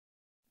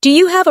Do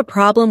you have a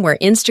problem where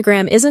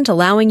Instagram isn't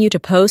allowing you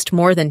to post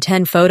more than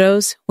 10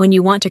 photos when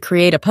you want to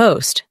create a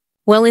post?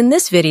 Well, in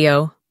this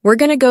video, we're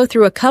going to go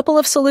through a couple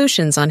of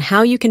solutions on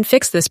how you can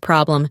fix this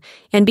problem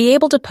and be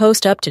able to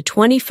post up to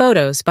 20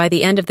 photos by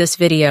the end of this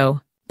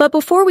video. But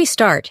before we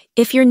start,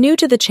 if you're new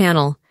to the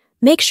channel,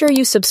 make sure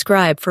you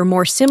subscribe for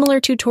more similar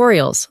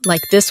tutorials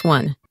like this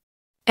one.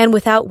 And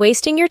without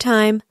wasting your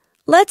time,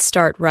 let's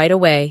start right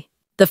away.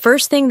 The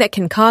first thing that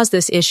can cause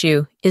this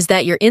issue is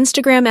that your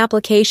Instagram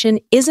application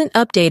isn't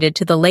updated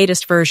to the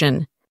latest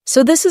version.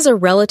 So this is a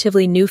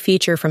relatively new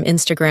feature from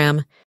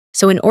Instagram.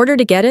 So in order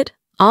to get it,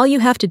 all you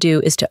have to do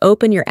is to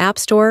open your App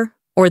Store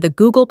or the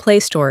Google Play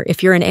Store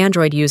if you're an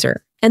Android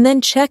user, and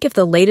then check if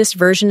the latest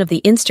version of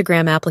the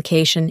Instagram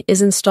application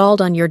is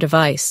installed on your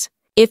device.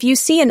 If you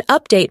see an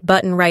update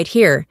button right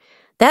here,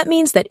 that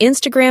means that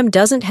Instagram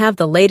doesn't have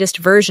the latest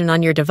version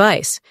on your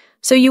device,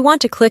 so you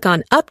want to click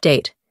on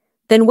Update.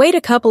 Then wait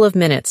a couple of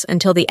minutes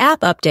until the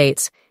app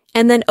updates,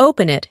 and then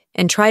open it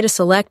and try to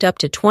select up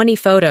to 20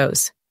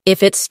 photos.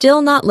 If it's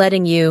still not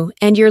letting you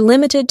and you're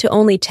limited to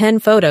only 10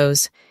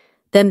 photos,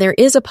 then there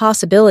is a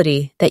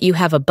possibility that you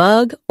have a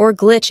bug or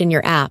glitch in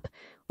your app,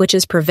 which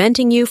is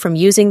preventing you from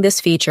using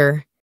this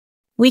feature.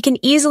 We can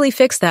easily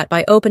fix that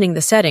by opening the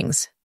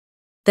settings.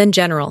 Then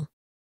General.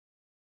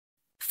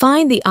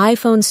 Find the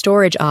iPhone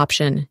storage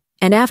option,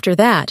 and after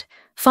that,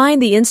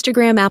 find the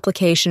Instagram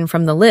application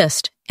from the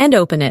list and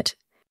open it.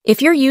 If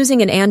you're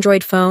using an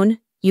Android phone,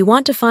 you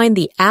want to find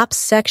the Apps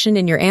section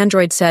in your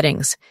Android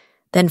settings,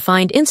 then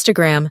find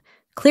Instagram,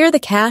 clear the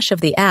cache of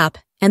the app,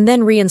 and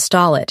then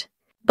reinstall it.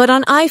 But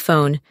on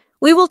iPhone,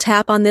 we will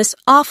tap on this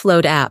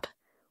Offload app,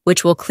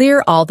 which will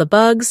clear all the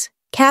bugs,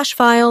 cache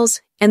files,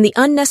 and the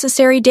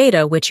unnecessary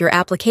data which your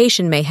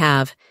application may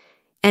have.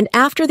 And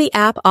after the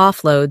app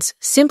offloads,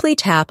 simply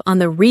tap on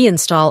the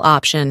Reinstall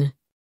option.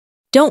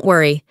 Don't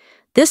worry,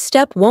 this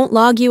step won't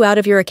log you out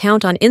of your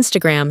account on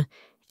Instagram.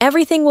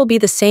 Everything will be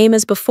the same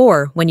as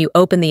before when you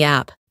open the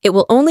app. It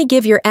will only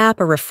give your app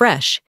a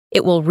refresh.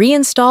 It will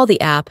reinstall the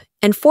app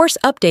and force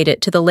update it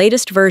to the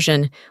latest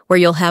version where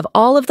you'll have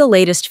all of the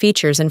latest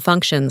features and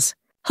functions.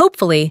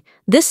 Hopefully,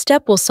 this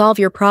step will solve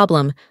your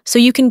problem so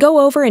you can go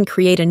over and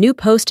create a new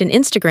post in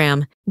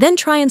Instagram, then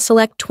try and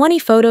select 20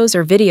 photos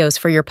or videos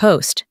for your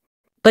post.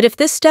 But if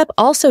this step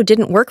also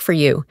didn't work for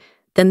you,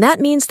 then that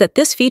means that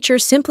this feature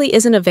simply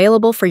isn't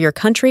available for your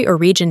country or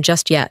region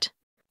just yet.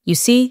 You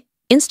see,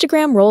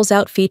 Instagram rolls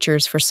out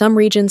features for some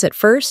regions at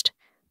first,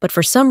 but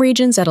for some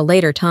regions at a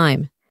later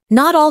time.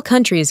 Not all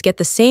countries get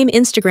the same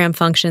Instagram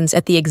functions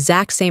at the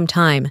exact same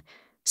time,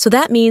 so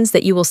that means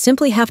that you will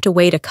simply have to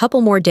wait a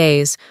couple more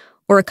days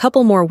or a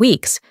couple more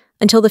weeks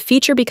until the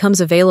feature becomes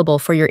available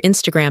for your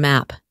Instagram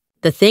app.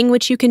 The thing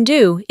which you can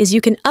do is you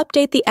can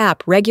update the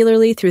app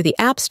regularly through the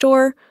App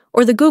Store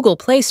or the Google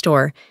Play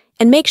Store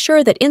and make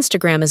sure that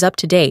Instagram is up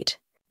to date.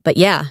 But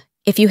yeah,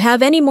 if you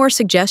have any more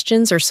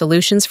suggestions or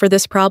solutions for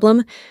this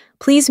problem,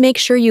 please make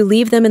sure you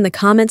leave them in the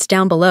comments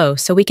down below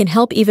so we can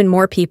help even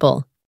more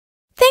people.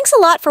 Thanks a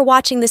lot for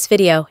watching this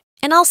video,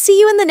 and I'll see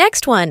you in the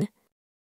next one.